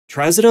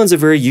Trazodone is a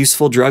very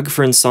useful drug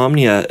for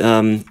insomnia.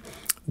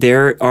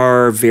 There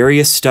are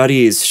various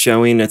studies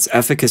showing its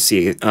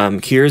efficacy.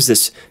 Here's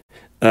this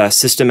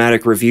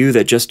systematic review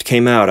that just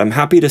came out. I'm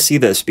happy to see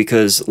this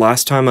because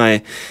last time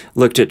I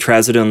looked at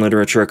Trazodone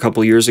literature a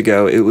couple years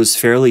ago, it was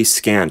fairly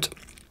scant.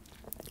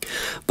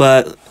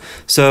 But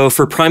so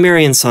for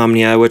primary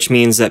insomnia, which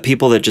means that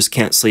people that just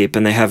can't sleep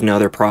and they have no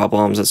other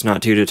problems, it's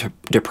not due to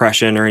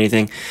depression or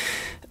anything,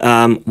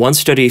 one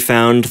study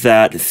found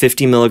that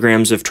 50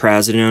 milligrams of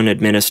trazodone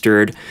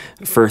administered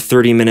for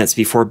 30 minutes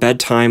before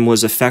bedtime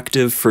was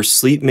effective for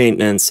sleep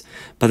maintenance,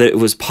 but that it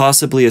was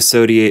possibly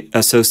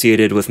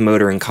associated with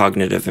motor and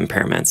cognitive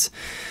impairments.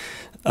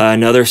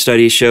 Another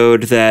study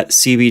showed that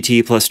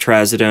CBT plus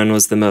trazodone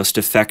was the most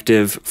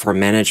effective for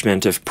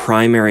management of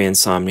primary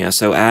insomnia.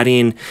 So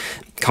adding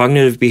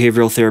cognitive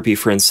behavioral therapy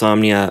for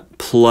insomnia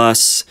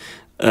plus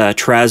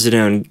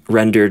trazodone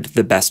rendered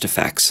the best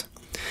effects.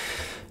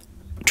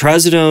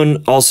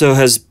 Trazodone also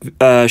has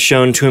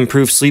shown to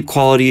improve sleep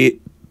quality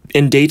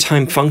in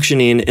daytime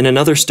functioning in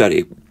another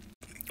study,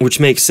 which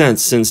makes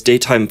sense since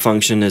daytime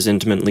function is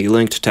intimately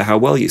linked to how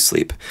well you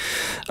sleep.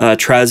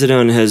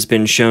 Trazodone has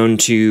been shown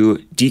to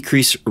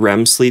decrease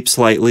REM sleep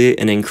slightly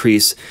and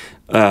increase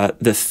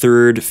the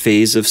third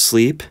phase of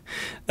sleep,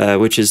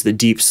 which is the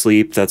deep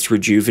sleep that's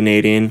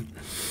rejuvenating.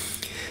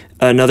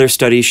 Another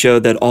study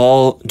showed that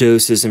all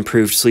doses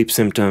improved sleep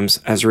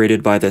symptoms as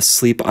rated by the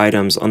sleep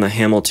items on the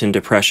Hamilton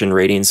Depression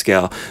Rating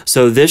Scale.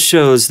 So this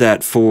shows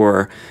that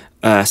for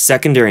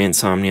secondary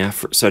insomnia,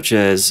 such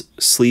as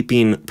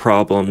sleeping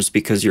problems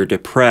because you're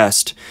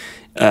depressed,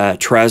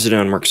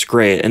 trazodone works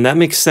great. And that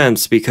makes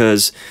sense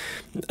because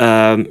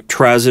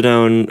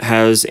trazodone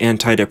has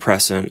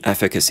antidepressant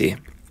efficacy.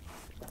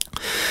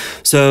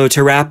 So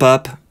to wrap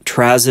up,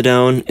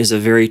 trazodone is a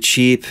very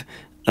cheap,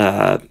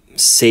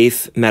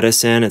 safe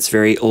medicine. It's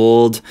very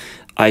old.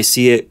 I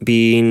see it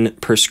being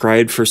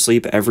prescribed for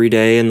sleep every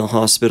day in the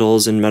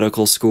hospitals and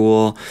medical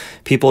school.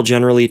 People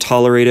generally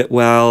tolerate it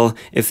well.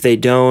 If they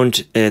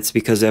don't, it's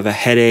because they have a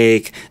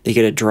headache, they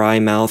get a dry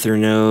mouth or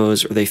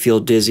nose, or they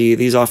feel dizzy.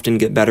 These often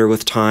get better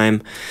with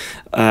time.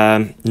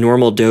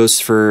 Normal dose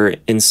for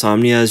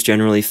insomnia is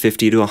generally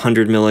 50 to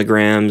 100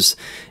 milligrams.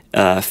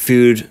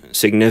 Food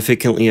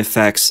significantly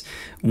affects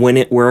when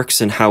it works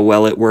and how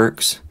well it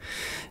works.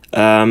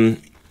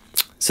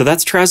 So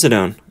that's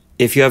trazodone.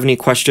 If you have any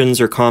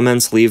questions or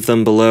comments, leave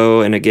them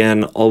below. And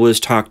again, always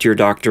talk to your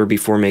doctor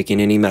before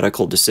making any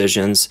medical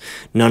decisions.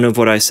 None of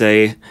what I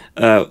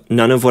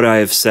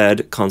have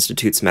said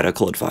constitutes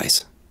medical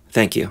advice.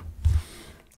 Thank you.